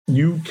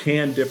you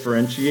can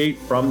differentiate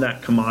from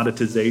that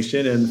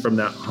commoditization and from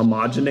that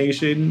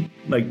homogenation,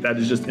 like that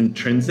is just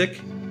intrinsic.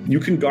 You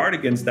can guard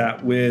against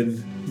that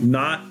with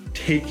not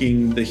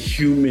taking the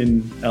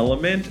human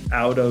element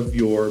out of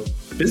your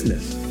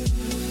business.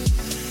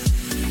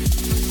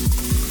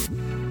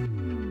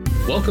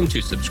 Welcome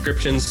to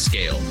Subscriptions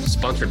Scale,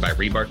 sponsored by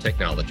Rebar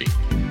Technology.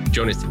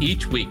 Join us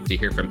each week to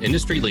hear from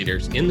industry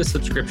leaders in the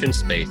subscription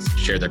space,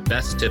 share their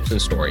best tips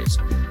and stories,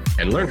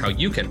 and learn how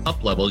you can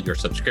up-level your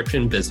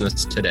subscription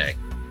business today.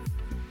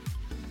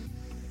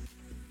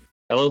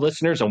 Hello,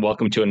 listeners, and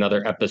welcome to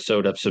another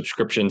episode of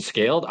Subscriptions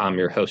Scaled. I'm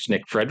your host,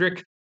 Nick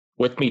Frederick.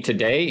 With me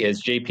today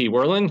is JP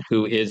Werlein,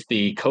 who is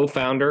the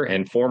co-founder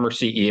and former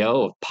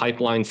CEO of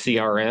Pipeline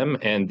CRM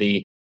and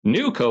the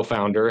new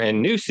co-founder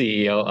and new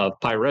CEO of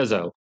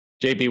Pyrezo.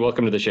 JP,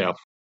 welcome to the show.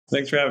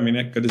 Thanks for having me,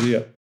 Nick. Good to see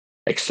you.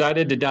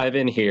 Excited to dive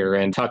in here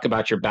and talk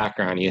about your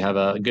background. You have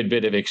a good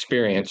bit of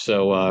experience,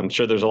 so I'm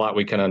sure there's a lot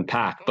we can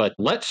unpack. But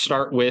let's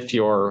start with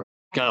your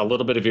kind of a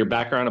little bit of your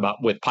background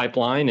with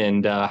Pipeline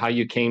and how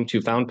you came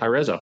to found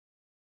Pyrezo.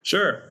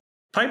 Sure.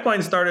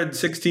 Pipeline started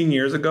 16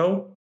 years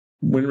ago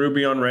when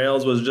Ruby on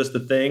Rails was just a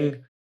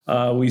thing.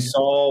 We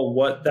saw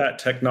what that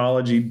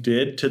technology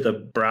did to the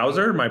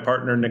browser. My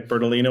partner, Nick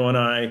Bertolino, and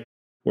I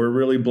were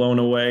really blown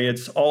away.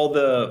 It's all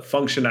the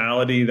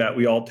functionality that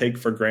we all take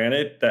for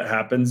granted that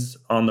happens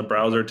on the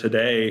browser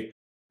today.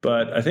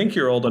 But I think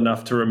you're old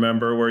enough to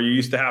remember where you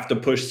used to have to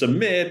push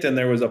submit and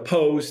there was a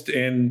post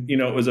and,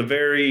 it was a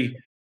very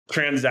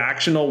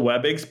transactional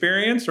web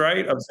experience,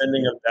 right? Of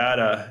sending of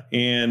data.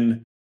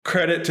 And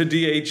credit to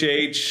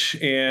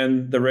DHH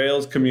and the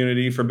Rails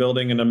community for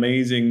building an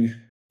amazing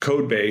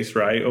code base,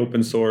 right?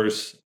 Open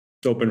source,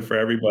 open for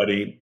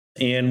everybody.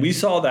 And we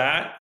saw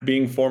that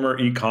being former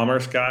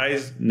e-commerce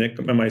guys, Nick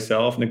and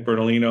myself, Nick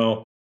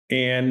Bertolino,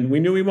 and we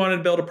knew we wanted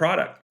to build a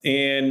product.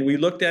 And we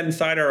looked at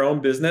inside our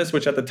own business,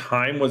 which at the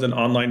time was an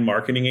online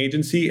marketing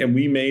agency, and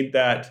we made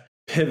that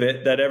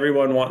pivot that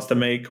everyone wants to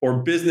make,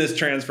 or business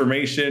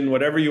transformation,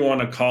 whatever you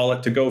want to call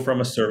it, to go from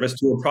a service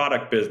to a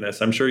product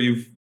business. I'm sure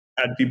you've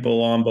had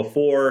people on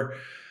before.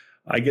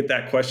 I get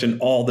that question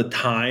all the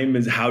time,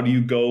 is how do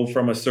you go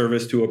from a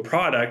service to a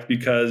product?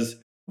 Because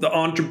the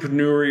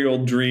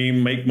entrepreneurial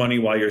dream, make money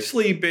while you're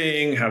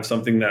sleeping, have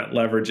something that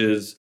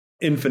leverages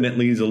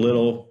infinitely is a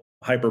little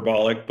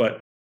hyperbolic, but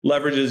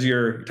leverages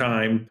your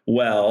time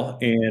well.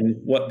 And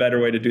what better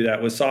way to do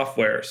that with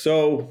software?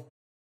 So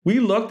we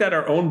looked at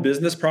our own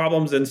business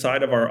problems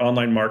inside of our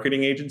online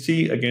marketing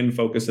agency, again,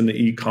 focused in the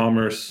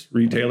e-commerce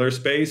retailer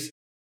space.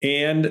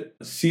 And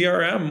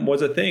CRM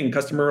was a thing,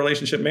 customer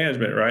relationship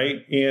management,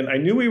 right? And I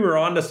knew we were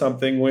onto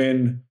something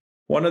when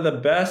one of the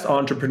best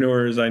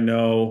entrepreneurs I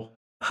know,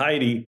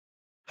 Heidi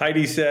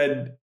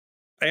said,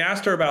 I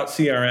asked her about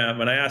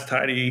CRM and I asked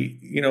Heidi,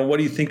 what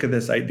do you think of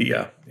this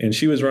idea? And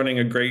she was running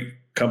a great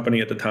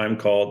company at the time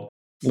called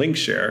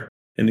Linkshare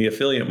in the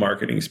affiliate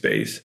marketing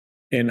space.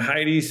 And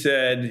Heidi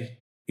said,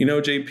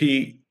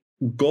 JP,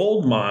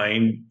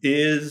 Goldmine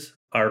is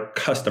our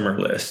customer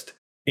list.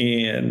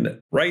 And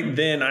right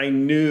then I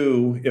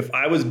knew if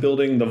I was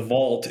building the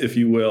vault, if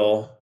you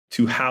will,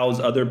 to house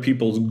other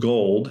people's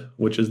gold,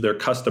 which is their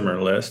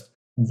customer list,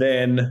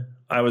 then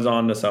I was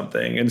on to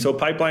something. And so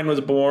Pipeline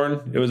was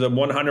born. It was a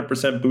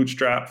 100%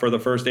 bootstrap for the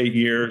first 8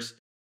 years.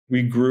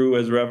 We grew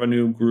as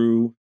revenue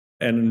grew,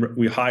 and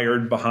we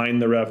hired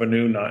behind the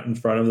revenue, not in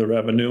front of the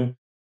revenue.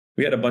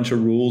 We had a bunch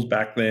of rules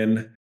back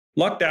then.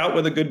 Lucked out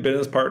with a good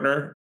business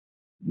partner,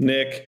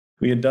 Nick.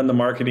 We had done the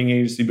marketing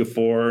agency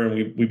before,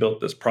 and we built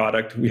this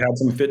product. We had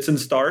some fits and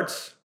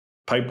starts.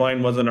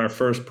 Pipeline wasn't our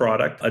first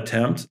product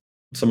attempt.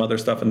 Some other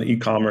stuff in the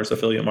e-commerce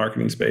affiliate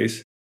marketing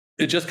space.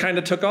 It just kind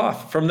of took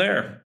off from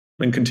there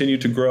and continue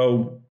to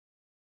grow.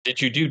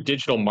 Did you do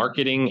digital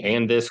marketing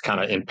and this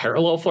kind of in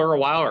parallel for a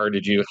while, or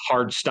did you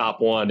hard stop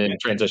one and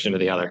transition to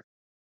the other?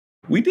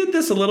 We did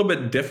this a little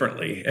bit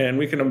differently, and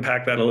we can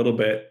unpack that a little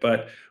bit,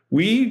 but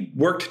we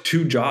worked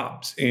 2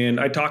 jobs. And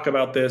I talk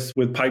about this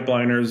with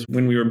pipeliners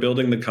when we were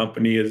building the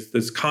company, is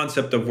this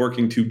concept of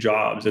working 2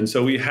 jobs. And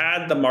so we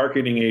had the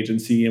marketing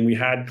agency and we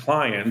had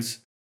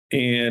clients,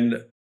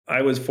 and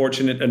I was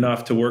fortunate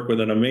enough to work with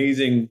an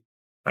amazing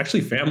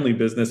actually family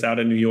business out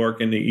in New York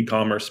in the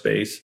e-commerce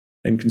space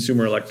and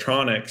consumer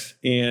electronics.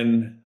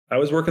 And I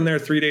was working there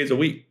 3 days a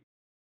week.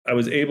 I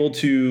was able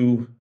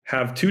to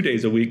have 2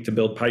 days a week to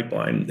build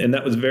Pipeline. And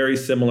that was very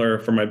similar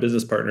for my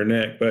business partner,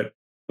 Nick. But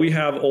we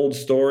have old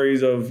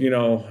stories of,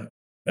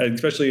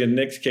 especially in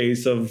Nick's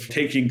case, of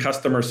taking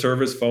customer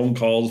service phone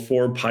calls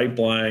for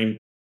Pipeline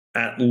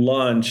at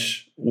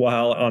lunch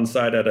while on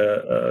site at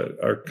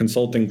our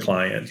consulting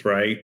client,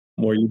 right?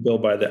 Where you bill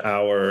by the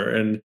hour,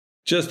 and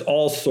just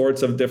all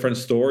sorts of different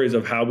stories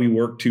of how we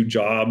worked 2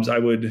 jobs.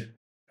 I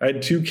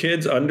had 2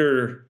 kids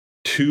under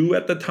 2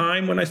 at the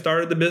time when I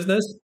started the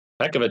business.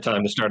 Heck of a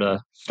time to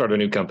start a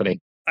new company.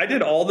 I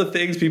did all the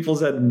things people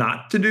said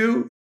not to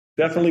do.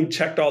 Definitely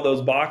checked all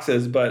those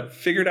boxes, but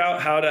figured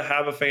out how to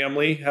have a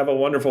family, have a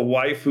wonderful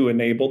wife who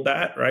enabled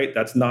that, right?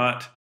 That's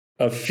not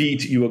a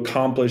feat you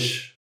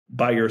accomplish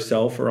by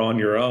yourself or on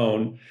your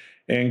own.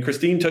 And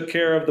Christine took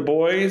care of the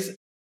boys.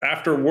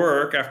 after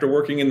work, after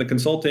working in the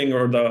consulting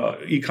or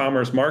the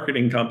e-commerce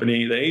marketing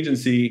company, the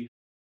agency,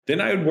 then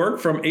I would work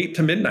from 8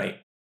 to midnight,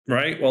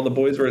 right? While the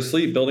boys were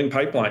asleep building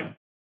pipeline.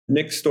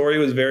 Nick's story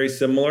was very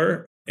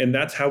similar. And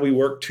that's how we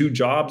worked 2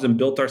 jobs and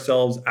built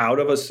ourselves out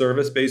of a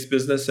service-based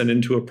business and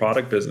into a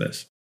product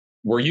business.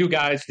 Were you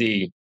guys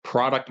the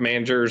product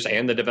managers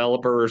and the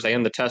developers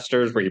and the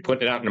testers? Were you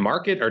putting it out in the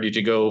market, or did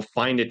you go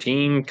find a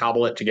team,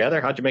 cobble it together?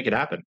 How'd you make it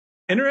happen?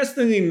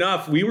 Interestingly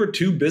enough, we were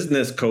 2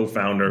 business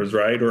co-founders,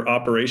 right? Or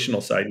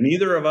operational side.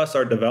 Neither of us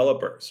are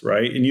developers,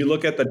 right? And you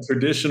look at the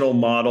traditional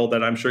model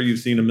that I'm sure you've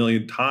seen a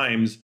million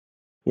times,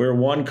 where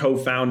one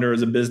co-founder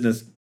is a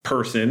business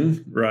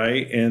person,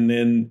 right? And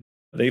then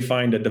they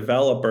find a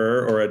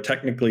developer or a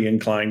technically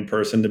inclined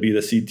person to be the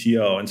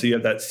CTO. And so you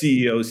have that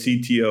CEO,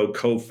 CTO,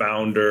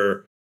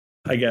 co-founder,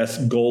 I guess,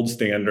 gold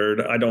standard.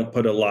 I don't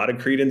put a lot of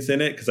credence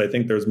in it because I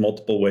think there's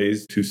multiple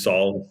ways to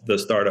solve the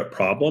startup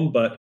problem.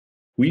 But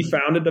we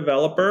found a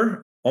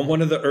developer on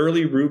one of the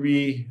early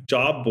Ruby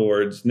job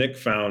boards. Nick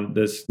found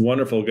this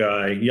wonderful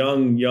guy,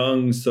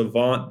 young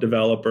savant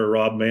developer,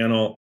 Rob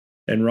Mantle.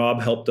 And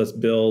Rob helped us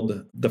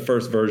build the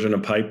first version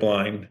of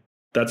Pipeline.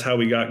 That's how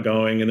we got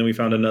going. And then we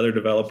found another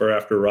developer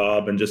after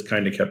Rob and just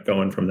kind of kept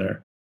going from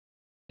there.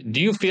 Do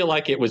you feel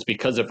like it was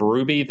because of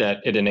Ruby that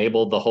it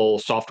enabled the whole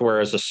software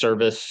as a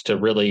service to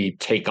really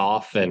take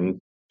off and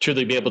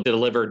truly be able to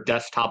deliver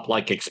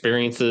desktop-like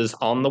experiences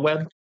on the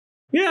web?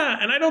 Yeah.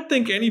 And I don't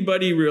think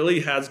anybody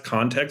really has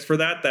context for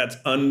that that's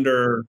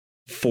under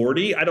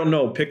 40. I don't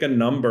know, pick a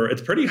number.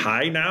 It's pretty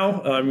high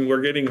now.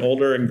 We're getting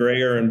older and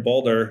grayer and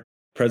bolder,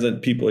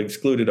 present people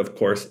excluded, of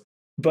course.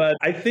 But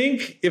I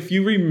think if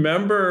you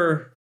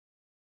remember,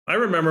 I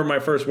remember my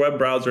first web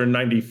browser in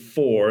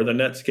 94, the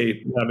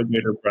Netscape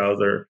Navigator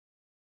browser.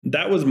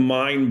 That was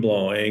mind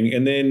blowing.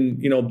 And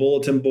then,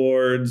 bulletin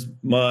boards,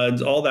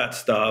 MUDs, all that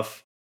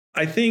stuff.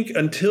 I think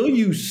until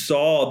you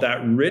saw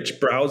that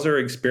rich browser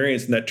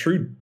experience and that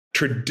true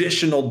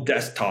traditional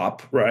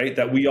desktop, right,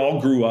 that we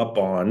all grew up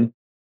on,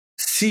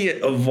 see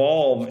it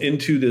evolve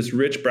into this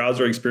rich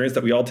browser experience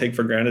that we all take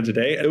for granted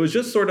today. It was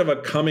just sort of a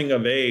coming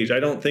of age.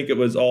 I don't think it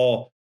was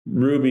all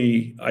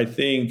Ruby,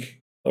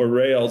 or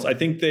Rails. I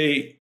think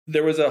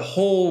there was a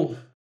whole,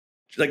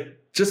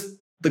 just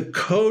the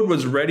code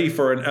was ready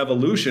for an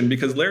evolution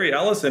because Larry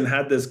Ellison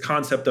had this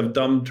concept of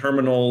dumb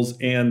terminals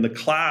and the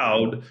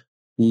cloud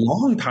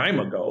long time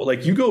ago.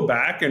 Like you go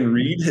back and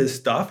read his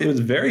stuff, it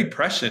was very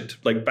prescient.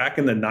 Like back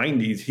in the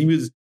 90s, he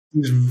was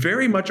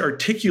very much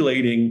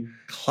articulating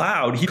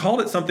cloud. He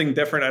called it something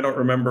different. I don't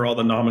remember all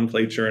the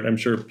nomenclature, and I'm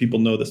sure people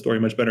know the story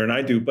much better than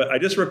I do. But I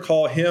just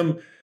recall him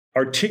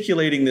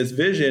articulating this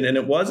vision. And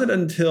it wasn't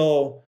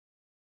until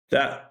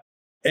that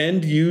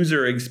end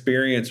user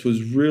experience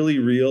was really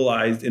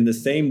realized in the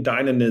same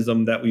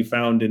dynamism that we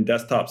found in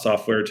desktop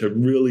software to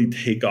really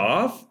take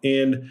off.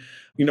 And,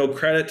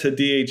 credit to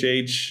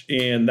DHH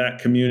and that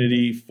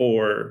community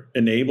for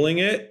enabling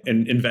it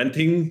and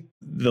inventing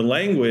the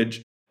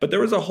language. But there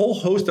was a whole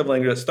host of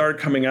language that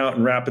started coming out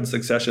in rapid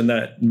succession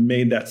that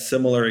made that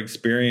similar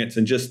experience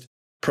and just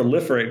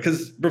proliferate.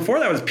 Because before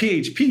that was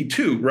PHP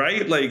too,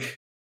 right? Like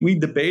we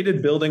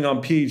debated building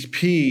on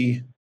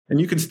PHP, and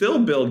you can still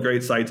build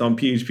great sites on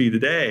PHP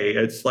today.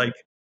 It's like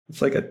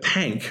a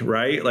tank,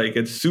 right? Like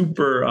it's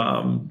super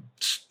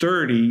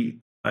sturdy,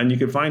 and you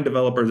can find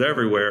developers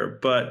everywhere.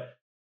 But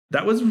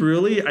that was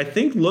really, I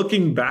think,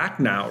 looking back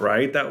now,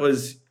 right? That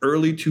was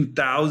early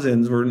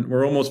 2000s.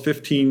 We're almost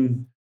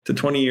 15 to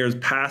 20 years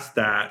past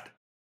that.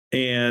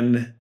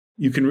 And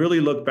you can really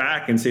look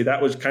back and say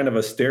that was kind of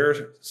a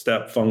stair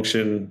step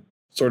function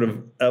sort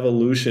of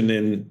evolution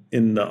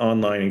in the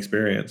online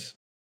experience.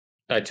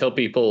 I tell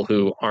people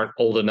who aren't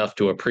old enough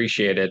to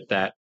appreciate it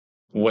that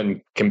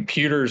when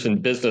computers and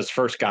business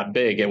first got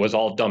big, it was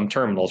all dumb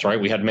terminals, right?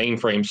 We had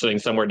mainframes sitting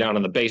somewhere down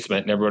in the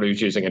basement and everybody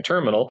was using a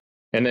terminal.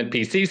 And then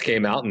PCs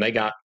came out and they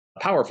got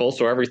powerful.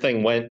 So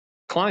everything went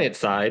client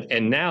side.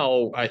 And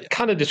now I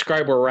kind of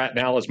describe where we're at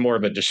now as more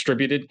of a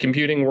distributed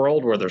computing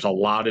world where there's a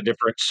lot of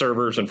different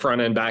servers and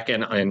front end, back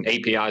end, and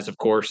APIs, of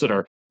course, that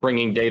are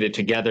bringing data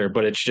together.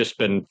 But it's just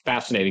been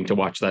fascinating to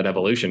watch that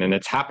evolution. And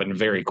it's happened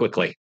very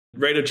quickly.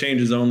 Rate of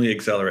change is only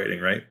accelerating,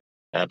 right?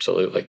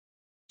 Absolutely.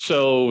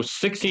 So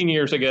 16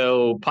 years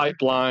ago,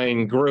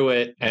 Pipeline grew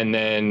it, and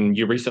then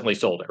you recently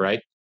sold it,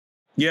 right?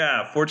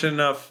 Yeah, fortunate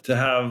enough to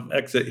have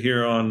exit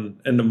here on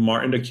into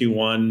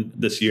Q1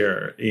 this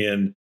year.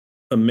 And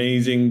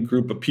amazing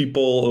group of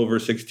people over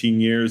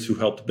 16 years who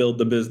helped build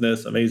the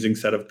business, amazing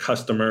set of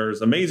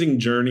customers, amazing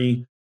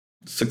journey,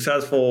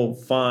 successful,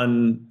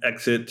 fun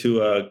exit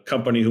to a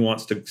company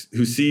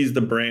who sees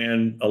the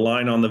brand,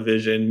 align on the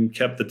vision,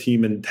 kept the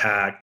team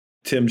intact.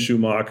 Tim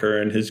Schumacher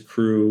and his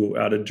crew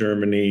out of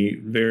Germany,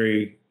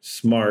 very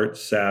smart,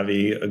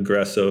 savvy,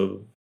 aggressive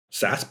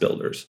SaaS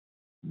builders.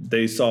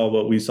 They saw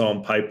what we saw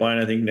in Pipeline.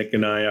 I think Nick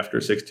and I, after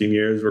 16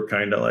 years, were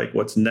kind of like,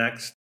 what's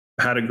next?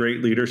 Had a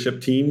great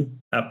leadership team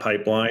at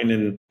Pipeline,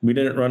 and we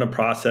didn't run a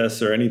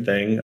process or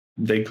anything.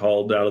 They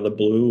called out of the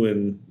blue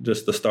and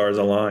just the stars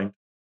aligned.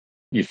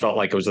 You felt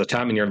like it was the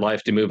time in your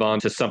life to move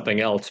on to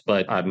something else,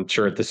 but I'm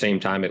sure at the same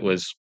time it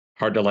was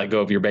Hard to let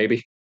go of your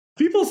baby?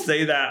 People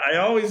say that. I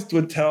always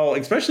would tell,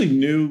 especially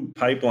new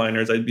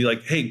pipeliners, I'd be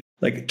like, hey,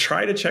 like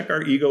try to check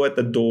our ego at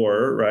the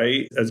door,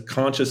 right? As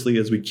consciously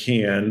as we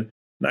can.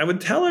 And I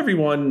would tell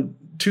everyone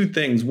two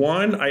things.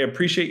 One, I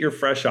appreciate your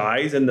fresh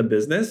eyes in the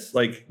business.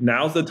 Like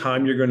now's the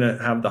time you're going to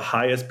have the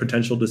highest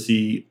potential to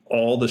see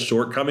all the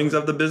shortcomings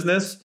of the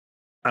business.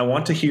 I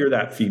want to hear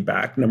that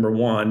feedback, number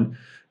one.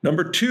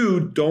 Number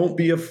two, don't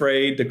be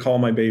afraid to call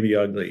my baby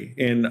ugly.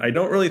 And I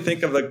don't really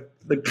think of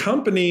the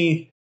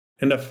company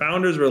and the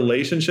founder's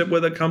relationship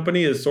with a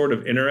company is sort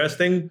of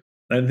interesting.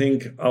 I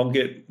think I'll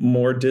get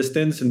more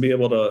distance and be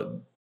able to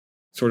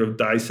sort of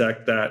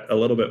dissect that a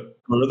little bit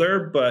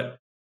further. But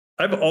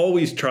I've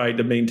always tried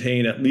to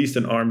maintain at least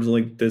an arm's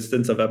length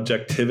distance of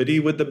objectivity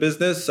with the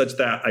business such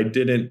that I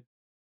didn't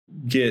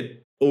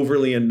get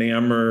overly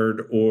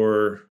enamored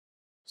or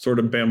sort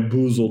of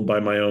bamboozled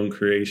by my own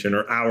creation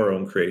or our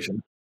own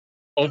creation.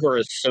 Over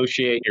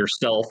associate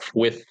yourself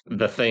with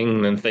the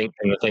thing and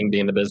the thing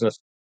being the business?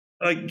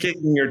 Like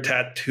getting your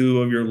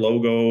tattoo of your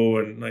logo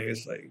and like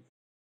it's like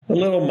a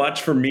little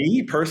much for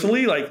me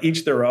personally, like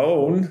each their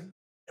own.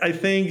 I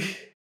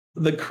think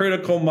the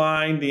critical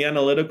mind, the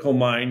analytical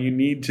mind, you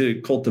need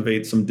to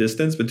cultivate some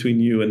distance between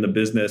you and the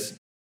business,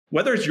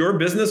 whether it's your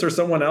business or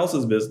someone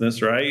else's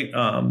business, right?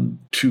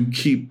 To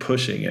keep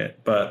pushing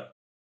it. But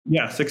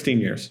yeah, 16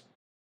 years.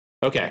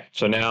 Okay,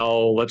 so now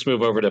let's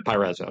move over to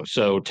Pyrezo.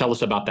 So tell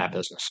us about that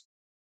business.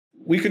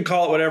 We could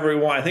call it whatever we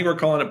want. I think we're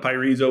calling it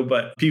Pyrezo,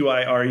 but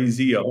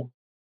Pyrezo.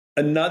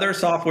 Another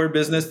software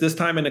business, this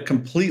time in a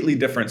completely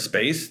different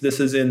space. This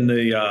is in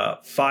the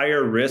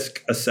fire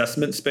risk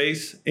assessment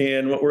space.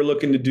 And what we're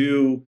looking to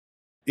do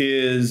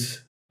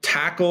is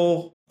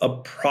tackle a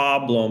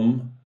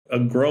problem, a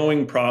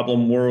growing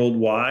problem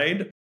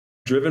worldwide,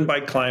 driven by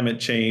climate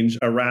change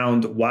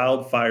around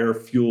wildfire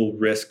fuel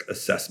risk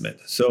assessment.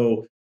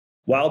 So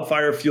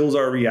wildfire fuels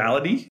are a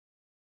reality.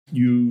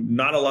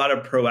 Not a lot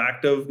of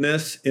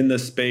proactiveness in the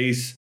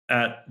space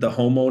at the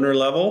homeowner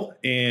level.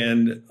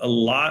 And a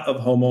lot of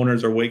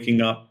homeowners are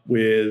waking up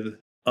with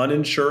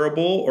uninsurable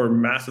or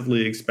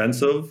massively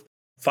expensive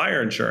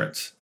fire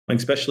insurance,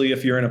 especially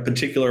if you're in a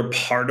particular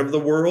part of the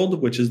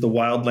world, which is the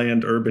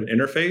wildland urban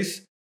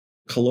interface,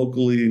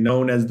 colloquially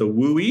known as the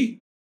WUI.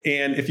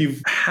 And if you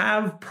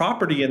have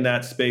property in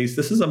that space,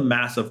 this is a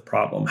massive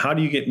problem. How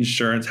do you get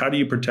insurance? How do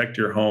you protect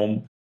your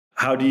home?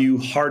 How do you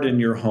harden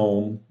your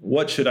home?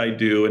 What should I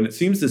do? And it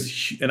seems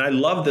and I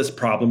love this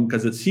problem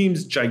because it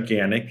seems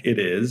gigantic. It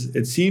is.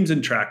 It seems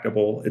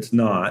intractable. It's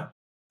not.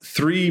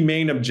 Three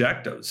main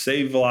objectives: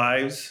 save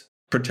lives,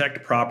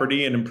 protect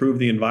property, and improve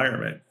the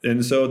environment.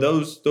 And so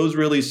those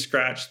really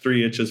scratch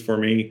 3 itches for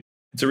me.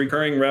 It's a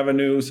recurring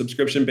revenue,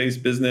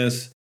 subscription-based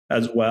business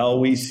as well,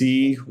 we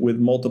see with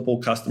multiple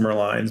customer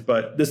lines.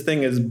 But this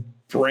thing is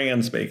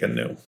brand spanking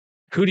new.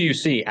 Who do you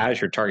see as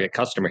your target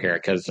customer here?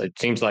 Because it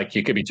seems like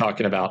you could be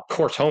talking about, of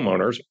course,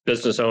 homeowners,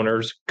 business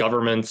owners,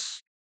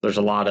 governments. There's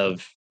a lot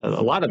of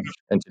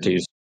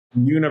entities.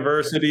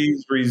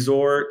 Universities,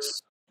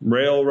 resorts,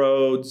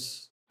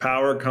 railroads,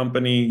 power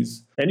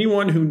companies,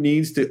 anyone who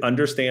needs to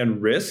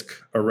understand risk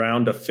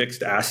around a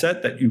fixed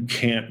asset that you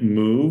can't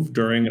move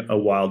during a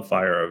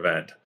wildfire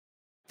event.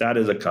 That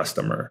is a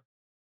customer.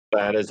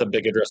 That is a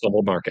big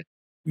addressable market.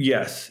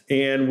 Yes.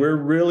 And we're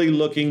really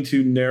looking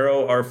to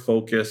narrow our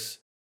focus,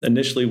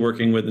 initially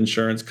working with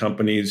insurance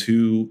companies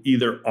who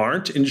either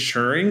aren't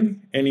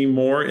insuring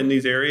anymore in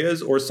these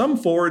areas, or some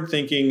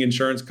forward-thinking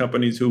insurance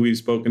companies who we've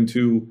spoken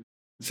to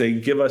say,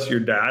 give us your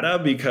data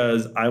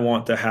because I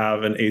want to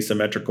have an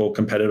asymmetrical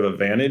competitive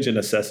advantage in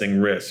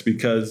assessing risk.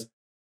 Because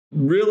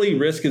really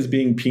risk is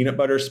being peanut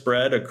butter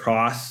spread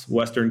across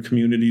Western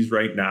communities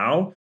right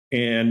now.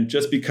 And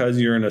just because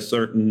you're in a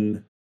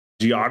certain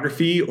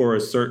geography or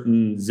a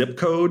certain zip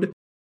code,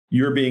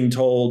 you're being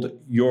told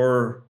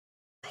your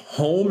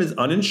home is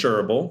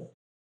uninsurable,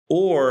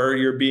 or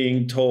you're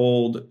being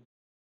told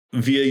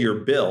via your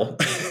bill,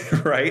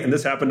 right? And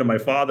this happened to my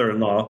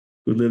father-in-law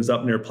who lives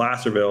up near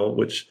Placerville,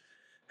 which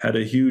had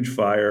a huge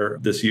fire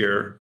this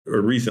year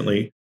or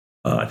recently.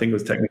 I think it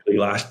was technically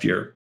last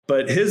year.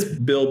 But his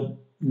bill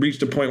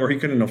reached a point where he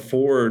couldn't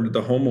afford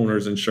the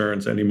homeowner's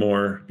insurance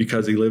anymore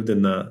because he lived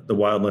in the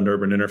wildland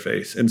urban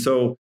interface. And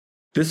so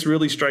this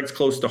really strikes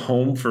close to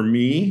home for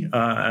me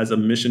as a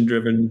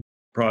mission-driven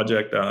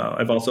project.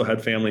 I've also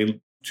had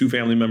 2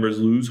 family members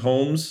lose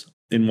homes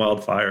in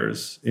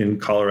wildfires in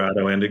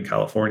Colorado and in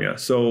California.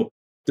 So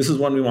this is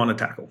one we want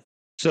to tackle.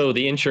 So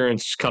the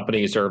insurance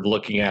companies are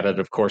looking at it,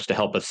 of course, to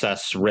help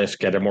assess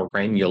risk at a more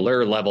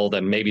granular level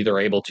than maybe they're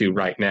able to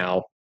right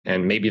now.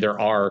 And maybe there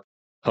are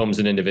homes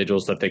and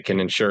individuals that they can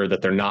insure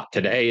that they're not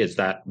today. Is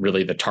that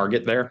really the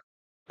target there?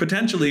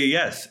 Potentially,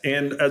 yes.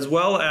 And as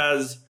well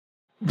as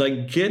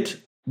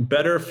get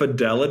better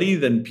fidelity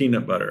than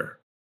peanut butter.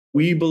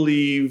 We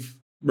believe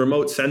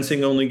remote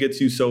sensing only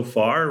gets you so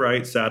far,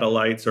 right?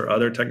 Satellites or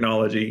other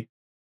technology.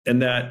 And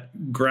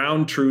that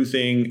ground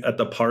truthing at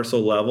the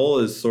parcel level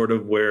is sort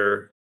of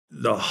where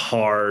the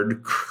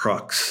hard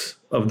crux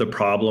of the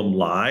problem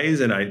lies.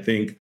 And I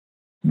think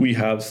we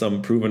have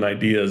some proven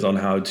ideas on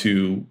how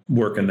to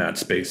work in that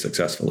space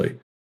successfully.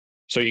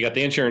 So you got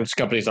the insurance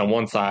companies on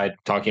one side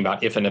talking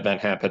about if an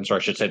event happens, or I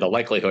should say the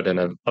likelihood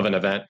of an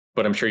event,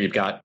 but I'm sure you've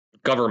got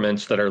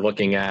governments that are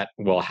looking at,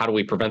 well, how do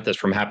we prevent this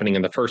from happening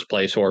in the first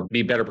place or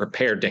be better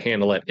prepared to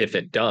handle it if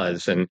it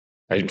does? And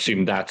I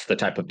assume that's the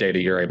type of data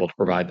you're able to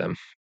provide them.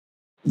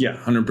 Yeah,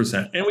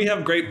 100%. And we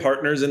have great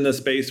partners in this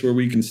space where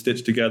we can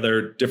stitch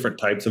together different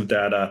types of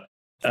data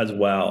as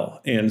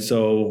well. And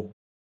so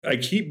I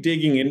keep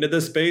digging into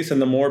this space,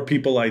 and the more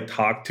people I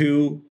talk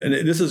to, and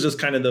this is just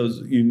kind of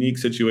those unique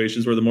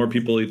situations where the more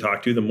people you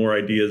talk to, the more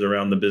ideas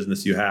around the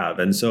business you have.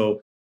 And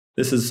so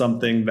this is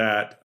something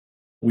that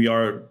we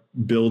are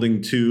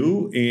building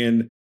to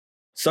and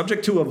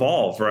subject to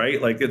evolve,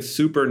 right? Like it's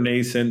super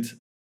nascent.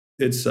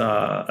 It's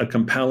a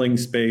compelling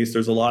space.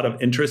 There's a lot of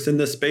interest in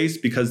this space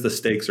because the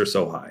stakes are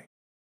so high.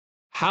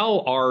 How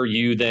are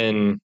you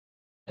then,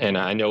 and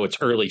I know it's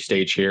early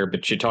stage here,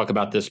 but you talk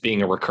about this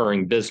being a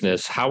recurring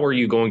business. How are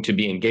you going to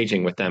be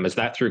engaging with them? Is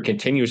that through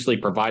continuously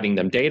providing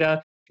them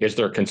data? Is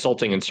there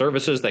consulting and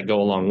services that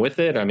go along with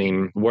it? I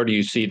mean, where do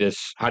you see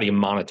this? How do you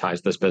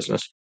monetize this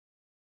business?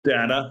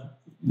 Data,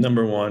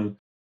 number one.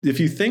 If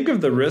you think of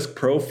the risk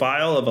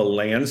profile of a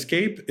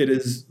landscape, it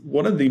is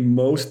one of the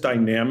most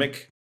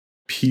dynamic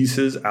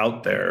pieces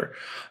out there.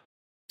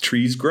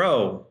 Trees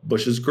grow,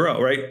 bushes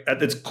grow, right?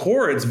 At its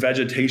core, it's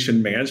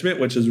vegetation management,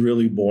 which is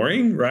really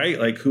boring, right?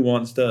 Like who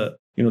wants to,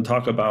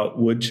 talk about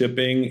wood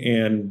chipping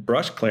and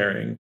brush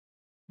clearing?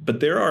 But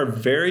there are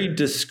very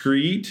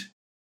discrete,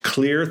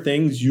 clear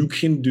things you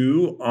can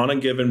do on a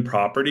given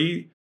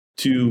property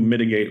to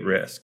mitigate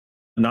risk.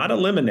 Not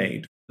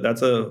eliminate,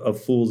 that's a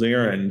fool's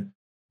errand,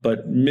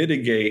 but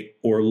mitigate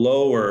or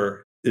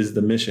lower is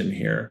the mission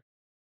here.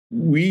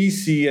 We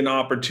see an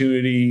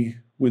opportunity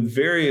with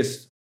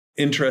various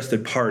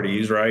interested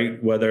parties,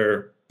 right?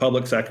 Whether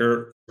public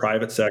sector,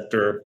 private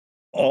sector,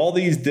 all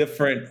these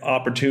different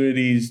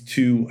opportunities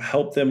to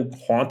help them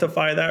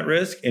quantify that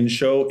risk and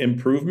show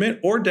improvement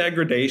or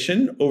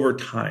degradation over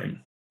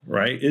time,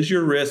 right? Is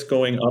your risk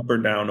going up or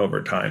down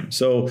over time?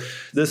 So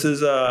this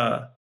is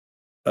a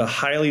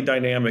highly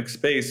dynamic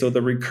space. So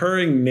the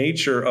recurring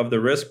nature of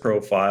the risk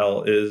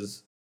profile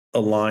is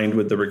aligned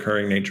with the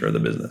recurring nature of the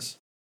business.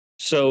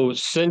 So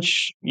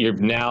since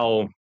you've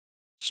now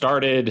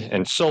started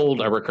and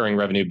sold a recurring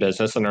revenue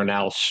business and are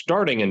now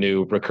starting a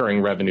new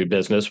recurring revenue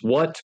business,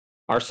 what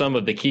are some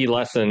of the key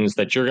lessons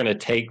that you're going to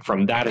take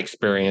from that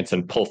experience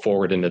and pull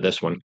forward into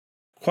this one?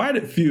 Quite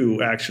a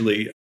few,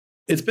 actually.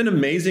 It's been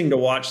amazing to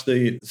watch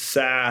the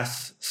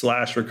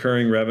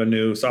SaaS/recurring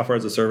revenue, software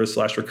as a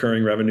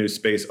service/recurring revenue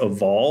space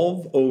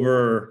evolve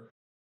over,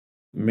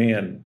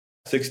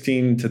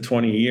 16 to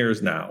 20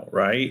 years now,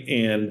 right?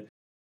 And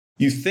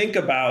you think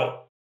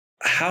about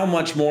how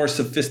much more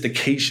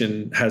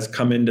sophistication has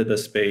come into the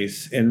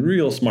space and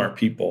real smart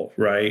people,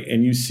 right?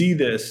 And you see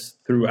this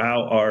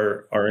throughout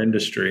our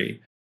industry.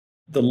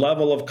 The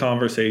level of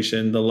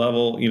conversation, the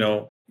level,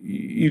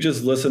 you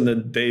just listen to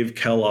Dave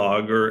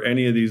Kellogg or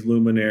any of these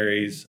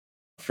luminaries,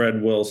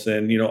 Fred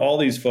Wilson, all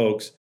these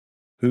folks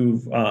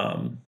who've,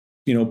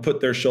 put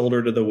their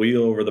shoulder to the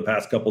wheel over the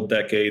past couple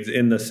decades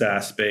in the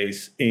SaaS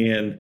space.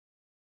 And,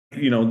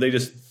 they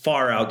just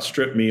far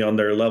outstrip me on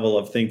their level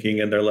of thinking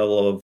and their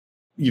level of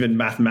even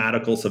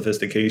mathematical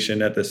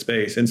sophistication at this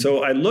space. And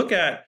so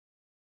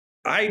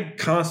I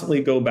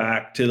constantly go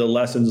back to the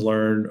lessons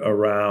learned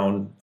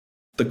around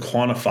the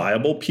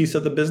quantifiable piece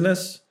of the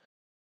business.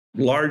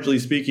 Largely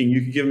speaking,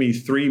 you could give me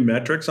 3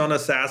 metrics on a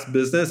SaaS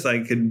business, I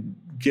could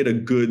get a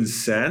good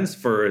sense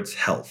for its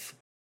health.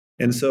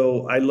 And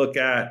so I look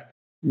at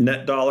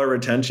net dollar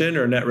retention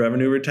or net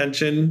revenue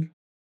retention,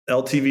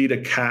 LTV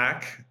to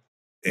CAC,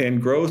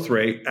 and growth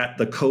rate at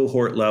the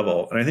cohort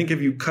level. And I think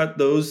if you cut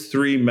those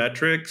 3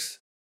 metrics,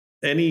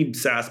 any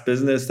SaaS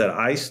business that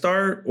I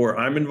start or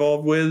I'm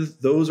involved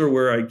with, those are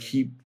where I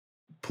keep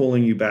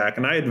pulling you back.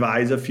 And I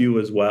advise a few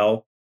as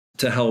well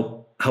to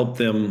help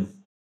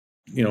them,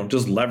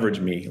 just leverage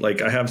me.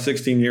 Like I have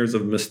 16 years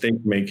of mistake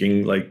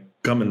making, like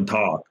come and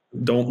talk.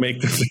 Don't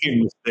make the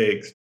same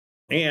mistakes.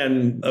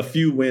 And a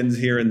few wins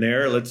here and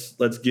there.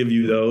 Let's give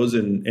you those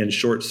and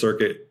short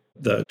circuit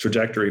the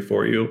trajectory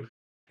for you.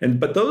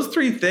 But those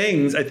 3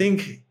 things, I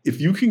think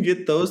if you can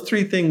get those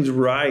 3 things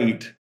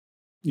right,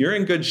 you're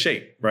in good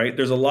shape, right?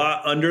 There's a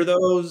lot under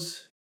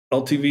those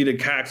LTV to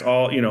CACs,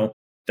 all,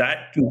 that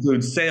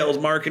includes sales,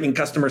 marketing,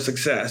 customer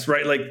success,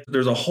 right? Like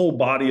there's a whole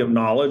body of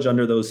knowledge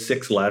under those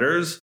 6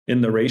 letters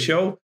in the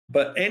ratio.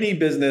 But any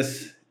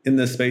business in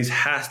this space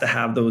has to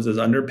have those as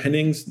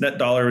underpinnings, net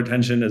dollar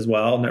retention as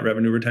well, net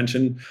revenue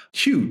retention,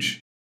 huge.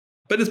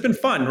 But it's been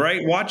fun, right?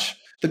 Watch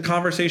the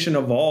conversation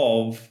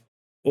evolve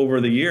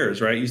over the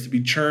years, right? It used to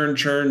be churn,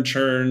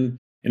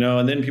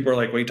 and then people are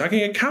like, well, are you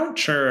talking account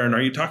churn?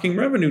 Are you talking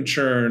revenue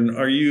churn?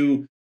 Are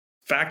you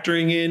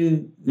factoring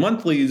in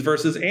monthlies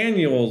versus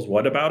annuals?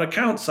 What about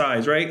account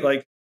size, right?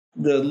 Like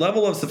the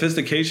level of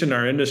sophistication in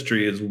our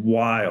industry is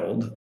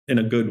wild in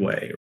a good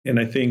way. And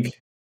I think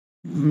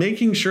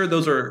making sure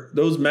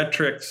those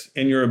metrics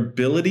and your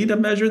ability to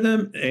measure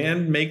them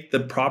and make the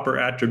proper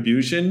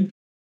attribution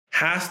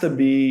has to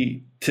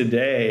be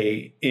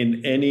today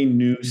in any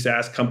new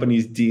SaaS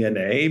company's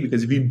DNA,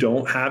 because if you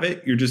don't have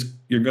it,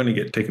 you're going to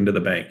get taken to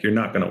the bank. You're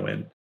not going to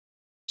win.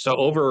 So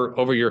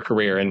over your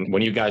career, and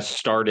when you guys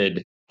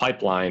started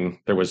Pipeline,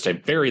 there was a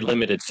very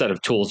limited set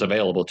of tools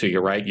available to you,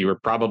 right? You were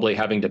probably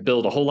having to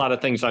build a whole lot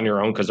of things on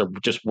your own because there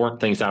just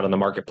weren't things out in the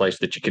marketplace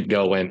that you could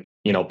go and,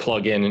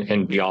 plug in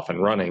and be off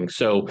and running.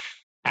 So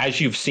as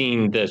you've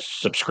seen the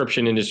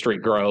subscription industry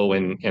grow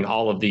and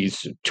all of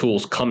these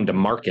tools come to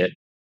market,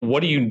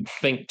 what do you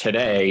think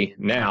today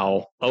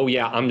now? Oh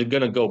yeah, I'm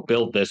going to go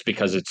build this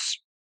because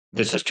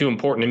this is too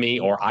important to me,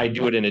 or I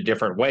do it in a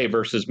different way,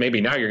 versus maybe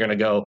now you're going to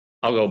go,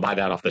 I'll go buy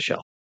that off the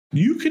shelf.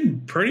 You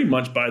can pretty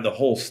much buy the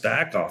whole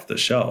stack off the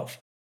shelf.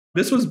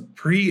 This was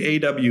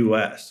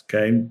pre-AWS,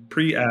 okay?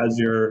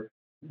 Pre-Azure.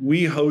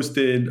 We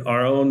hosted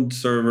our own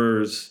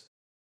servers.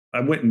 I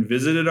went and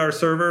visited our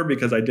server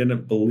because I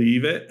didn't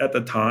believe it at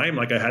the time.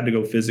 Like, I had to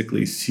go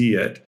physically see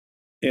it.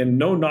 And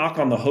no knock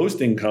on the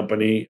hosting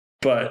company,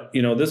 but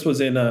this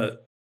was in a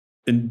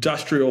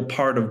industrial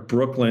part of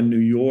Brooklyn, New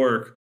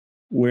York,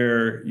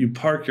 where you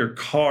park your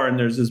car and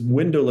there's this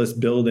windowless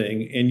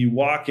building and you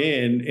walk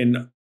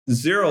in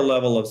zero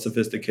level of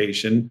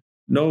sophistication,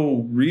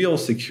 no real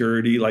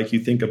security like you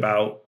think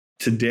about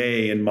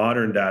today in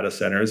modern data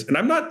centers. And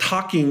I'm not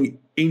talking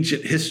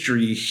ancient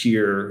history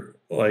here,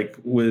 like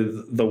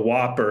with the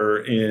Whopper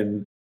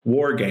in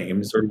War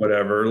Games or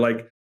whatever.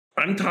 Like,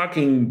 I'm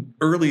talking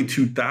early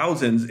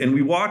 2000s, and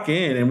we walk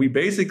in and we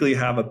basically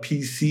have a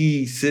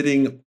PC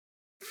sitting,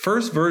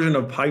 first version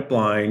of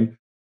Pipeline,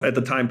 at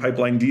the time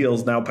Pipeline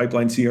Deals, now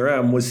Pipeline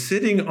CRM, was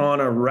sitting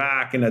on a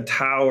rack in a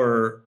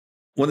tower.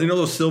 Well,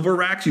 those silver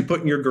racks you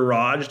put in your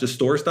garage to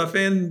store stuff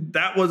in?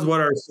 That was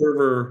what our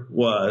server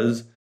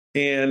was.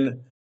 And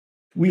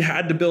we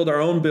had to build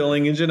our own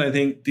billing engine. I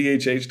think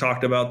DHH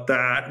talked about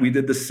that. We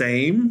did the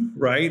same,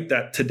 right?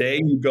 That today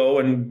you go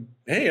and,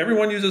 hey,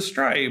 everyone uses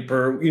Stripe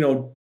or,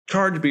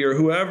 Chargebee or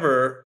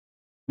whoever.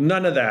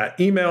 None of that.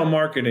 Email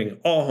marketing,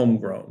 all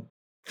homegrown.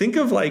 Think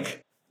of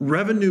like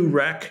revenue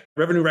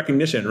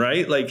recognition,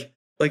 right? Like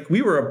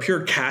we were a pure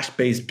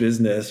cash-based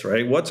business,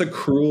 right? What's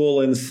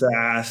accrual in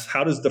SaaS?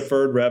 How does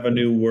deferred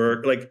revenue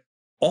work? Like,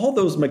 all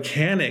those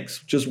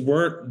mechanics just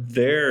weren't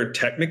there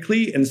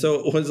technically. And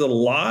so it was a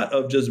lot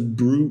of just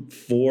brute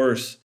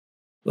force.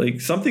 Like,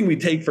 something we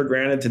take for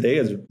granted today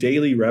is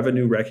daily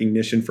revenue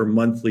recognition for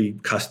monthly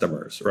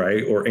customers,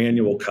 right? Or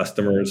annual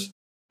customers.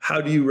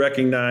 How do you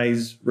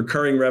recognize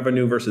recurring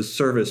revenue versus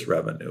service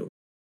revenue?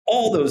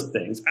 All those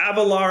things.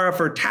 Avalara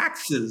for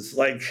taxes,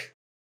 like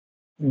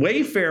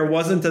Wayfair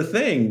wasn't a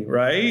thing,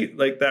 right?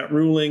 Like that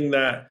ruling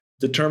that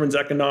determines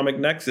economic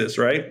nexus,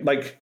 right?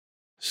 Like,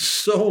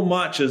 so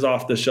much is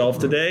off the shelf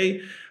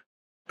today.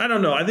 I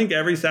don't know. I think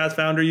every SaaS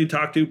founder you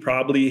talk to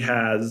probably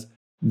has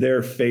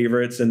their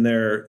favorites and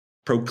their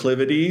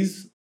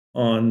proclivities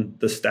on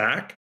the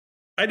stack.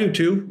 I do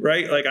too,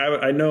 right? Like,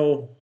 I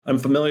know I'm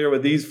familiar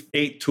with these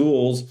 8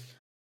 tools,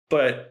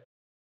 but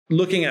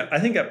looking at, I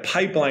think at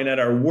Pipeline at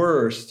our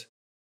worst,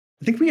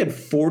 I think we had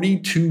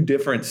 42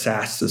 different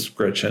SaaS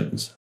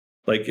subscriptions.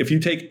 Like, if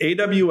you take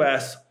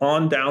AWS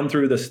on down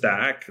through the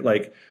stack,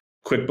 like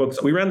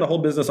QuickBooks, we ran the whole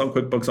business on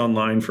QuickBooks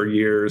Online for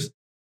years.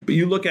 But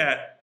you look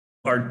at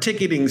our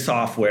ticketing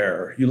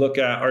software, you look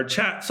at our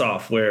chat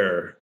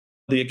software,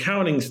 the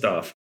accounting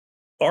stuff.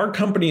 Our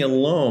company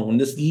alone,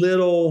 this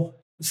little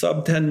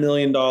sub $10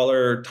 million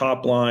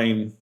top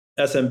line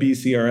SMB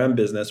CRM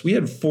business, we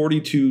had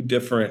 42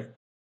 different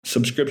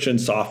subscription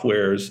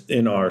softwares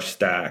in our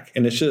stack.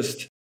 And it's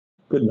just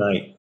good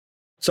night.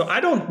 So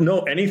I don't know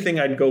anything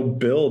I'd go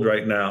build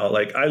right now.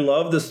 Like, I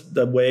love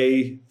the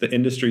way the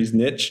industry's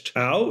niched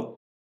out,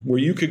 where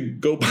you could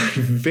go buy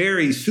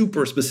very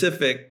super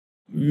specific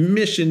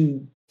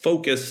mission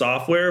focused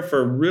software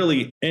for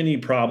really any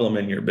problem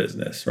in your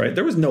business, right?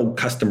 There was no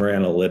customer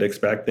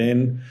analytics back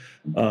then.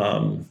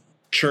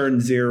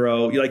 Churn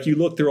zero. Like, you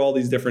look through all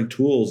these different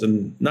tools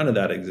and none of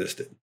that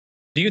existed.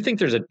 Do you think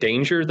there's a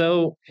danger,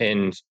 though,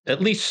 in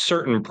at least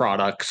certain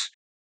products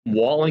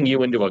walling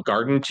you into a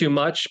garden too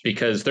much?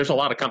 Because there's a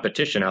lot of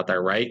competition out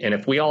there, right? And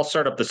if we all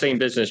start up the same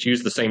business,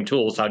 use the same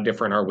tools, how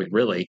different are we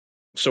really?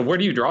 So where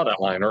do you draw that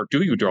line, or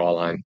do you draw a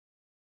line?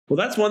 Well,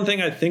 that's one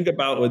thing I think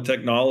about with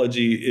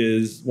technology.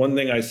 Is one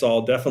thing I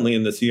saw definitely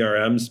in the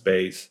CRM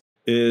space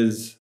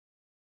is,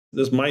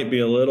 this might be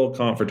a little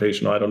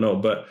confrontational, I don't know,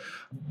 but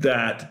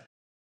that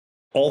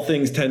all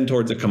things tend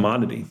towards a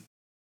commodity.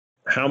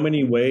 How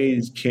many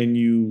ways can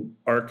you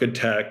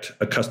architect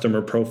a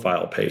customer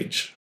profile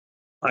page?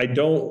 I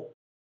don't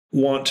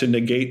want to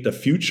negate the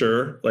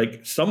future.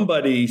 Like,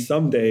 somebody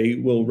someday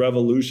will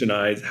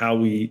revolutionize how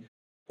we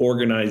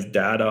organize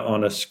data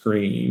on a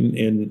screen.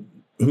 And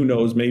who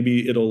knows,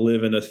 maybe it'll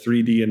live in a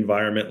 3D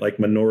environment like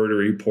Minority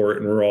Report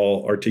and we're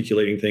all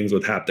articulating things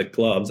with haptic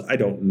gloves. I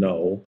don't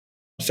know.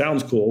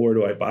 Sounds cool. Where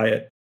do I buy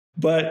it?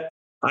 But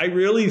I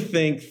really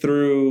think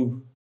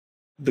through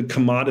the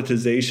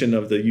commoditization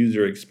of the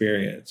user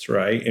experience,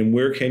 right? And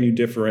where can you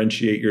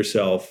differentiate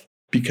yourself?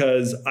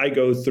 Because I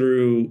go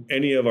through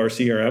any of our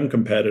CRM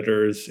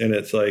competitors and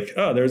it's like,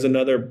 oh, there's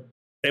another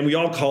And we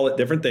all call it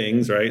different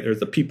things, right? There's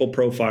the people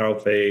profile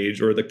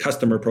page or the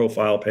customer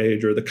profile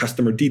page or the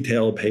customer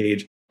detail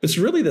page. It's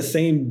really the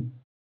same.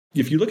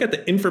 If you look at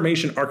the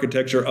information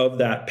architecture of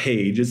that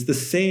page, it's the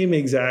same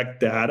exact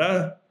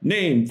data,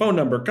 name, phone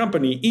number,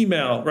 company,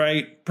 email,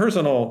 right?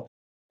 Personal.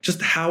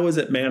 Just how is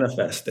it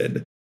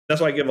manifested? That's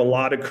why I give a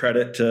lot of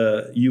credit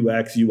to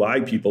UX,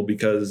 UI people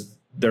because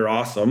they're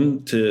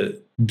awesome to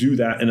do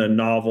that in a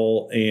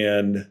novel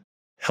and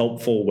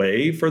helpful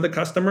way for the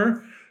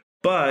customer.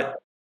 But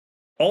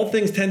all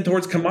things tend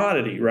towards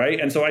commodity, right?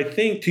 And so I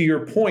think to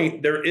your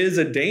point, there is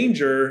a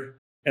danger.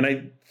 And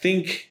I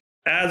think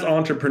as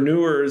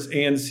entrepreneurs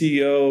and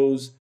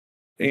CEOs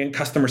and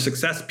customer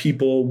success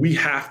people, we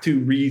have to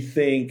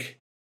rethink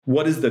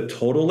what is the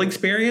total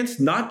experience,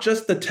 not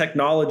just the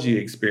technology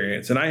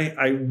experience. And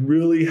I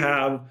really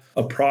have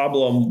a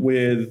problem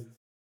with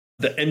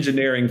the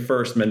engineering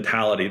first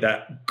mentality,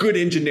 that good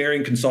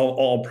engineering can solve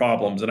all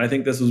problems. And I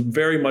think this was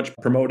very much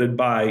promoted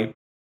by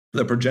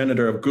the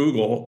progenitor of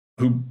Google,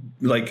 who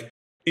like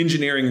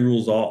engineering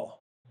rules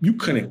all. You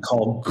couldn't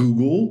call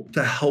Google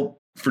to help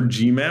for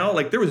Gmail.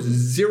 Like there was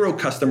zero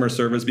customer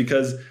service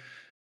because,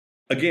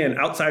 again,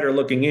 outsider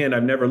looking in,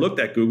 I've never looked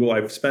at Google.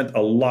 I've spent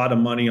a lot of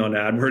money on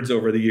AdWords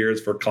over the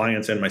years for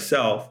clients and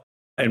myself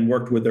and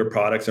worked with their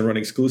products and run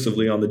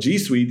exclusively on the G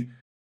Suite.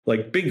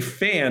 Like big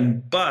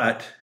fan,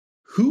 but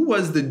who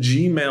was the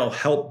Gmail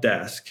help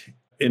desk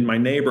in my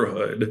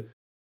neighborhood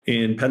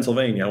in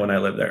Pennsylvania when I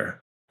lived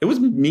there? It was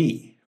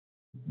me.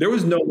 There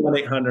was no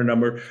 1-800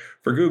 number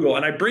for Google.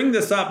 And I bring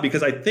this up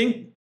because I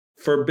think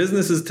for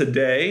businesses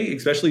today,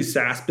 especially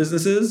SaaS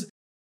businesses,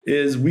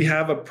 is we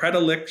have a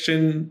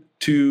predilection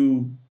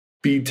to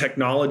be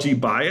technology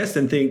biased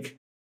and think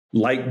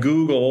like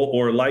Google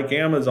or like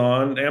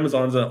Amazon.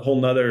 Amazon's a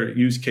whole nother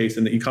use case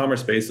in the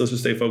e-commerce space. Let's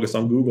just stay focused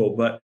on Google.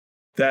 But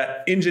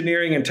that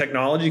engineering and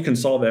technology can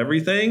solve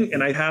everything.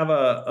 And I have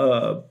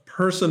a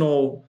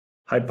personal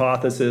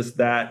hypothesis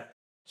that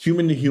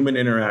human-to-human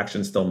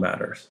interaction still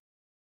matters.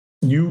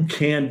 You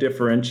can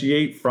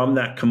differentiate from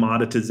that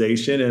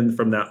commoditization and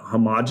from that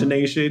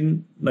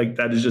homogenation, like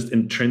that is just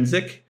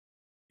intrinsic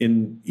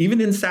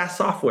even in SaaS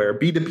software,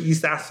 B2B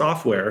SaaS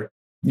software.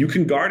 You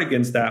can guard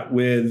against that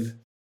with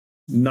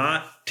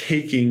not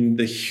taking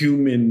the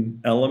human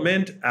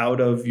element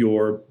out of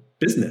your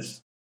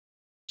business.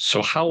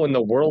 So how in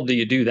the world do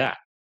you do that?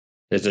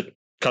 Is it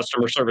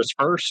customer service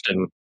first?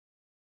 And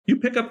you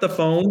pick up the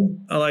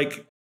phone,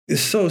 like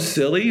it's so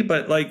silly,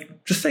 but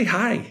like just say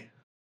hi,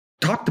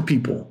 talk to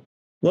people.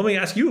 Let me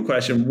ask you a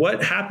question.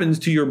 What happens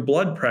to your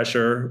blood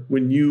pressure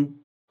when you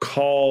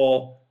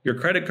call your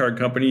credit card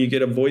company, you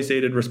get a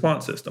voice-aided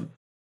response system?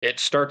 It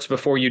starts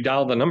before you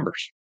dial the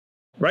numbers.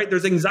 Right?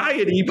 There's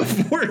anxiety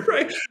before,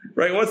 right?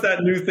 Right? What's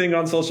that new thing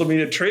on social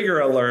media? Trigger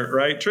alert,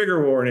 right?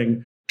 Trigger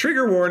warning.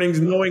 Trigger warnings,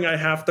 knowing I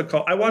have to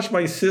call. I watched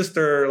my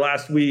sister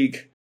last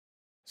week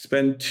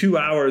spend 2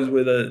 hours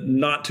with a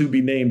not to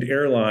be named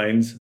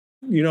airlines.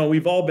 You know,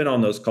 we've all been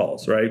on those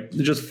calls, right?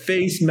 Just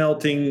face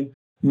melting,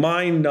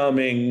 mind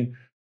numbing,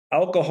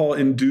 alcohol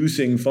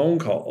inducing phone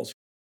calls.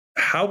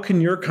 How can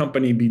your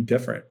company be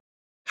different?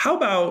 How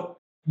about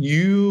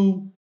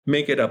you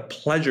make it a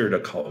pleasure to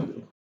call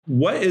you?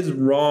 What is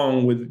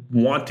wrong with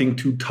wanting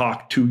to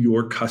talk to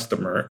your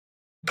customer?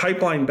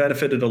 Pipeline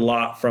benefited a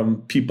lot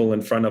from people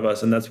in front of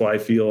us, and that's why I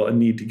feel a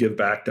need to give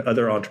back to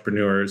other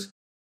entrepreneurs.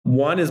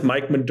 One is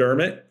Mike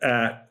McDermott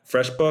at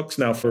FreshBooks.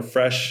 Now for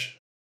Fresh,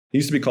 it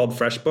used to be called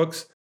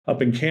FreshBooks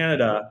up in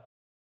Canada.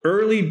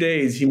 Early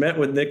days, he met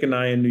with Nick and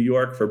I in New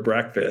York for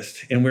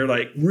breakfast, and we're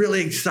like really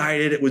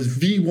excited. It was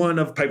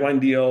V1 of Pipeline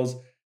Deals.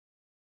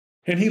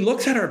 And he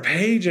looks at our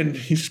page and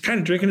he's kind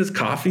of drinking his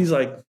coffee. He's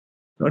like,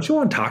 don't you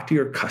want to talk to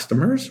your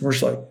customers? We're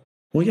just like,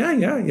 well, yeah.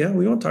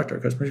 We want to talk to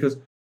our customers. He goes,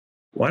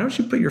 why don't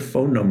you put your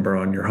phone number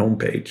on your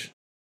homepage?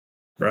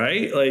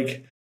 Right?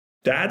 Like,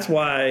 that's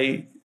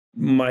why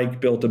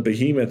Mike built a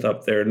behemoth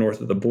up there north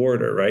of the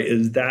border, right?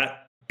 Is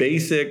that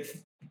basic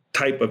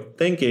type of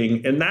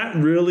thinking. And that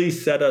really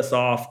set us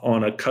off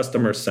on a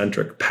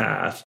customer-centric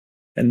path.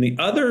 And the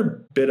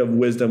other bit of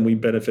wisdom we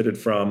benefited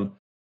from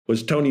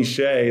was Tony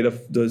Hsieh,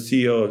 the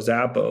CEO of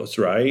Zappos,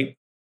 right?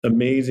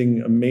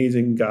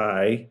 Amazing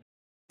guy.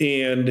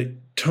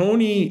 And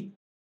Tony,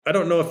 I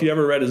don't know if you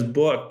ever read his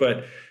book,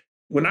 but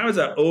when I was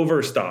at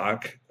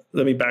Overstock,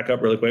 let me back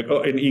up really quick.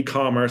 Oh, in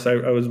e-commerce, I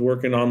was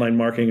working online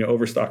marketing at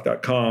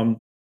overstock.com.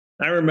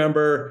 I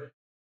remember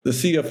the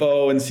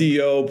CFO and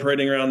CEO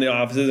parading around the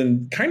offices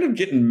and kind of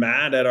getting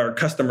mad at our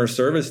customer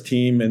service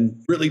team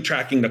and really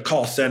tracking the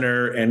call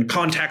center and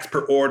contacts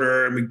per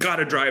order. And we got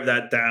to drive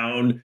that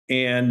down.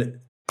 And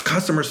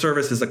customer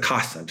service is a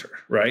cost center,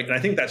 right? And I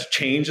think that's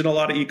changed in a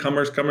lot of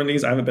e-commerce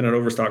companies. I haven't been at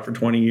Overstock for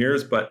 20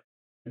 years, but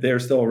they're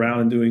still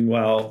around and doing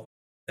well.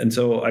 And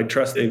so I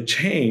trust they've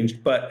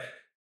changed. But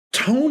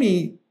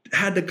Tony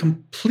had the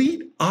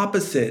complete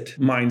opposite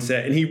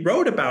mindset. And he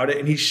wrote about it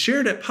and he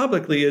shared it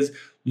publicly is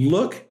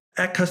look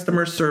at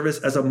customer service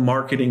as a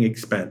marketing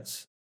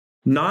expense,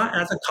 not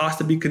as a cost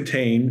to be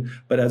contained,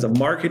 but as a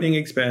marketing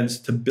expense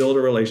to build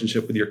a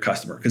relationship with your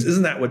customer. Because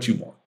isn't that what you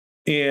want?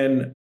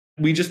 And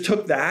we just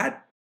took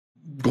that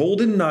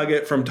golden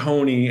nugget from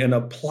Tony and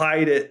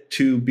applied it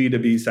to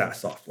B2B SaaS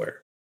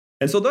software.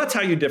 And so that's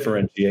how you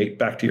differentiate,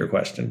 back to your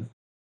question.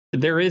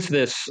 There is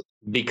this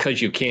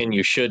because you can,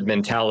 you should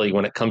mentality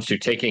when it comes to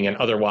taking an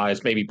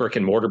otherwise maybe brick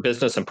and mortar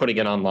business and putting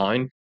it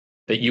online,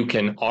 that you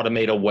can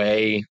automate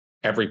away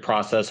every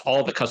process,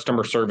 all the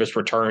customer service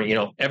return,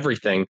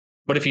 everything.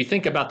 But if you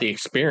think about the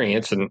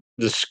experience, and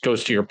this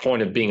goes to your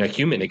point of being a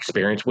human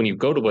experience, when you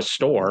go to a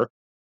store,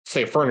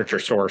 say a furniture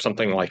store or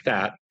something like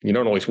that, you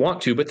don't always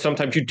want to, but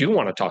sometimes you do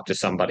want to talk to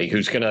somebody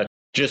who's going to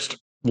just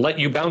let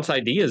you bounce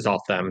ideas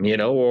off them,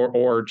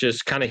 or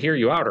just kind of hear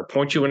you out or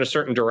point you in a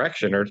certain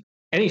direction or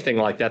anything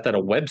like that a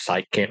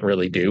website can't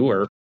really do,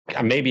 or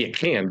maybe it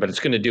can, but it's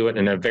going to do it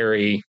in a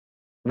very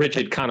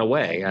rigid kind of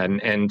way.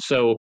 And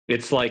so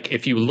it's like,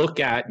 if you look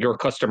at your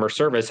customer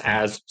service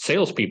as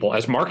salespeople,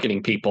 as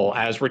marketing people,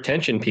 as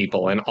retention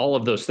people, and all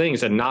of those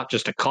things, and not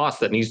just a cost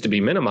that needs to be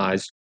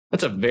minimized,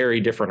 that's a very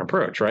different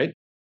approach, right?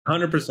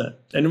 100%.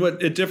 And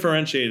what it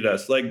differentiated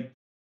us, like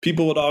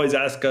people would always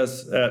ask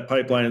us at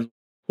Pipeline,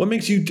 what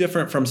makes you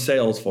different from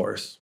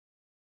Salesforce?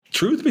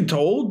 Truth be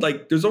told,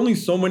 like there's only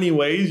so many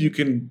ways you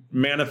can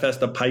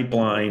manifest a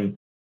pipeline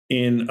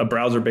in a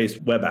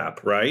browser-based web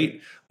app, right?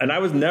 And I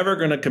was never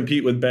going to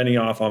compete with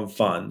Benioff on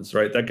funds,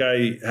 right? That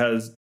guy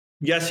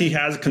yes, he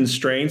has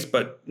constraints,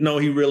 but no,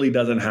 he really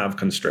doesn't have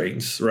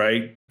constraints,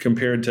 right?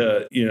 Compared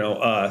to,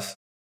 us.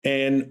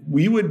 And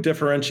we would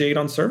differentiate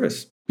on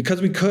service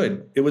because we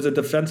could. It was a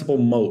defensible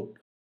moat.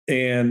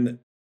 And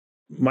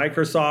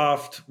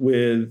Microsoft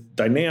with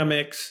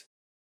Dynamics,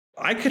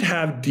 I could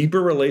have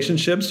deeper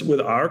relationships with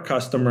our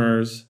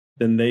customers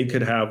than they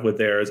could have with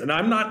theirs. And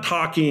I'm not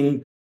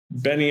talking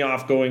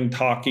Benioff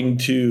talking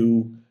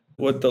to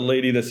what the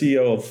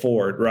CEO of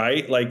Ford,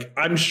 right? Like,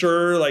 I'm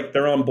sure like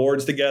they're on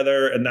boards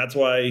together. And that's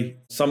why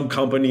some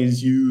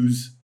companies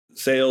use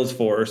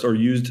Salesforce or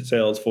used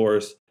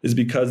Salesforce, is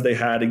because they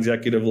had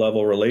executive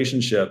level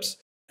relationships.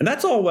 And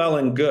that's all well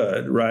and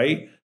good,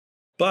 right?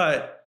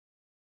 But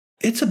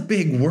it's a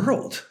big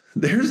world.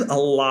 There's a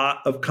lot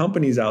of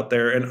companies out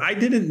there. And I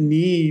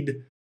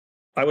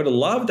would have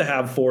loved to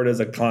have Ford as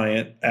a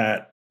client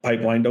at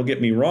Pipeline, don't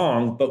get me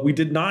wrong, but we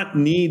did not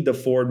need the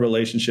Ford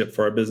relationship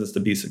for our business to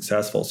be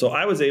successful. So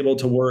I was able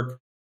to work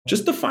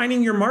just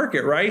defining your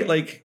market, right?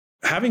 Like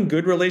having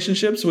good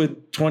relationships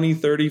with 20,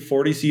 30,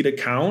 40 seat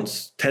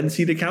accounts, 10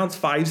 seat accounts,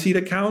 5 seat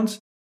accounts,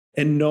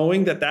 and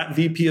knowing that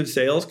VP of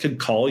sales could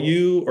call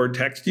you or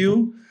text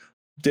you.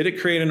 Did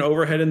it create an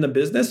overhead in the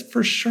business?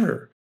 For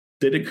sure.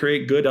 Did it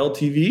create good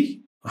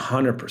LTV?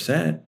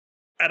 100%.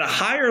 At a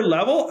higher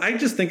level, I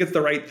just think it's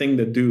the right thing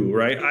to do,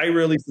 right? I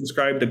really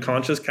subscribe to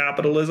conscious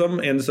capitalism.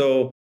 And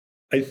so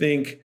I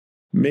think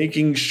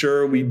making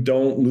sure we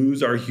don't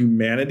lose our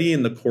humanity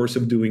in the course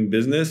of doing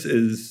business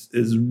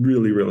is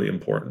really, really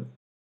important.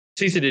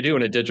 It's easy to do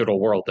in a digital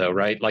world, though,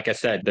 right? Like I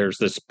said, there's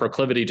this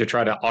proclivity to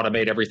try to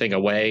automate everything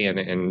away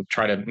and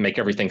try to make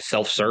everything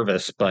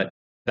self-service. But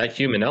that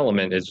human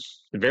element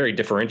is very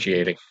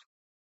differentiating.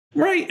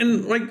 Right.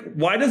 And like,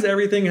 why does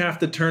everything have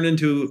to turn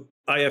into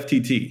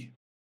IFTT?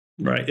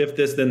 Right? If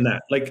this, then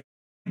that. Like,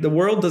 the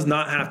world does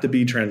not have to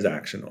be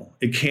transactional.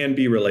 It can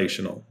be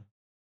relational.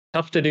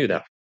 Tough to do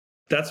that.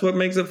 That's what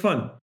makes it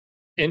fun.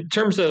 In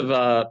terms of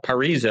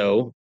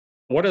Parizo,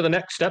 what are the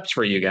next steps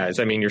for you guys?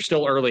 I mean, you're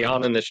still early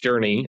on in this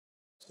journey.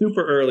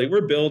 Super early.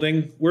 We're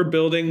building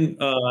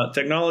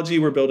technology.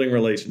 We're building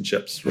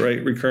relationships,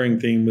 right? Recurring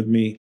theme with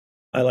me.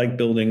 I like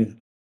building.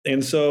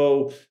 And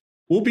so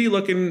we'll be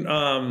looking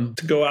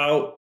to go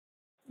out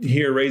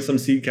here, raise some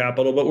seed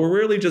capital, but we're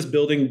really just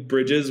building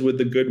bridges with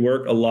the good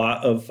work a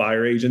lot of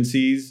fire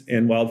agencies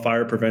and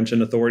wildfire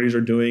prevention authorities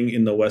are doing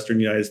in the Western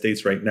United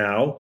States right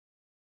now.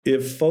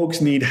 If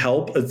folks need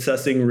help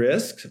assessing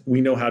risk,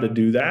 we know how to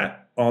do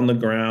that on the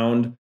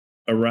ground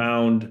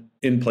around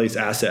in-place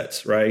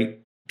assets, right?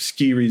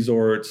 Ski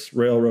resorts,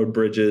 railroad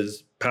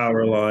bridges,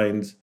 power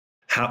lines,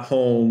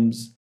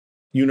 homes,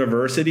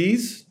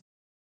 universities.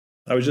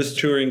 I was just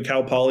touring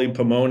Cal Poly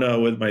Pomona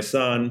with my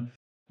son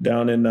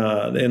down in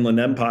the Inland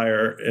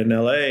Empire in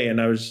LA.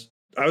 And I was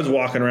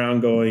walking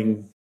around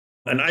going,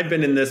 and I've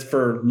been in this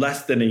for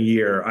less than a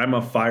year. I'm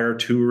a fire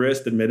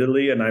tourist,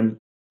 admittedly, and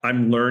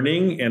I'm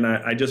learning, and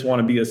I just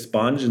want to be a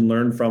sponge and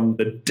learn from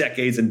the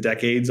decades and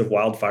decades of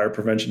wildfire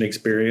prevention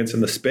experience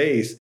in the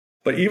space.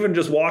 But even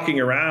just walking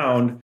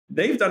around,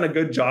 they've done a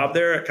good job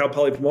there at Cal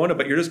Poly Pomona,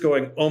 but you're just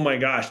going, oh my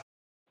gosh,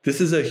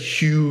 this is a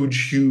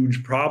huge,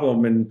 huge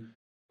problem. And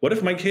what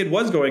if my kid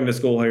was going to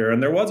school here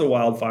and there was a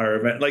wildfire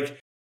event? Like,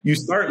 you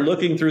start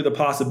looking through the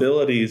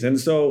possibilities. And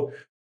so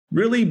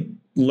really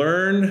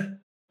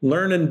learn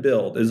and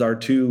build is our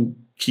two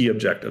key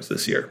objectives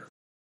this year.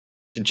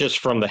 Just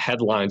from the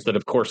headlines that,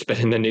 of course,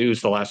 been in the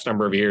news the last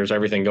number of years,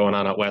 everything going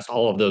on out west,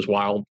 all of those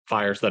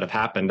wildfires that have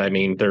happened, I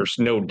mean, there's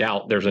no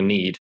doubt there's a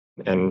need.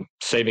 And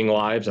saving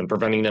lives and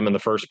preventing them in the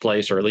first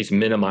place, or at least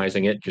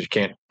minimizing it, because you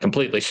can't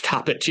completely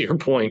stop it, to your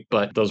point.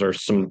 But those are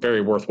some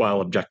very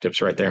worthwhile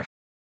objectives right there.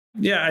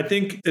 Yeah, I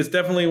think it's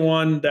definitely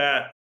one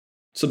that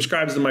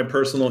subscribes to my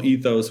personal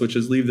ethos, which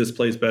is leave this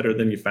place better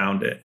than you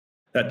found it.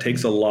 That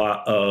takes a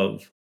lot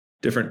of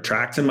different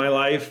tracks in my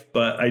life,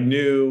 but I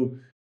knew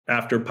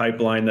after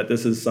Pipeline that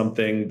this is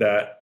something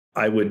that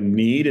I would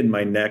need in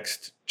my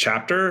next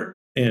chapter.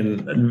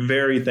 And I'm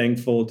very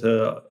thankful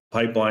to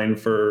Pipeline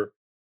for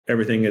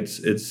everything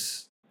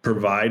it's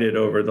provided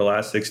over the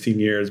last 16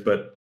 years,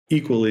 but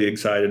equally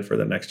excited for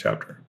the next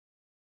chapter.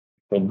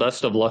 Well,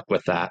 best of luck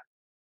with that.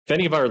 If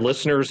any of our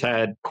listeners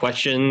had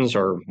questions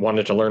or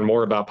wanted to learn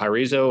more about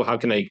Pyrezo, how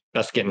can they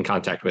best get in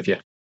contact with you?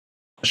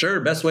 Sure.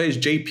 Best way is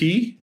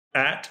JP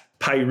at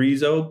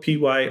Pyrezo,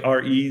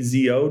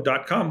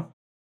 Pyrezo.com.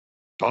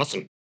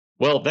 Awesome.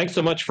 Well, thanks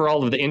so much for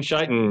all of the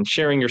insight and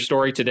sharing your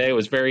story today. It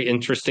was very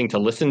interesting to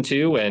listen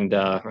to. And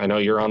I know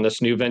you're on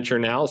this new venture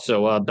now,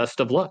 so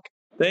best of luck.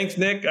 Thanks,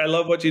 Nick. I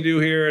love what you do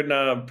here and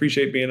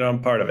appreciate being on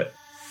part of it.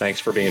 Thanks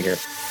for being here.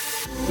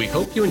 We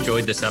hope you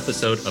enjoyed this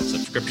episode of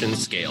Subscription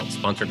Scaled,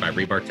 sponsored by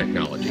Rebar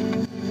Technology.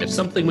 If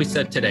something we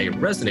said today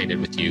resonated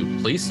with you,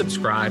 please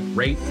subscribe,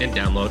 rate, and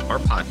download our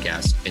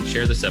podcast and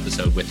share this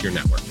episode with your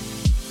network.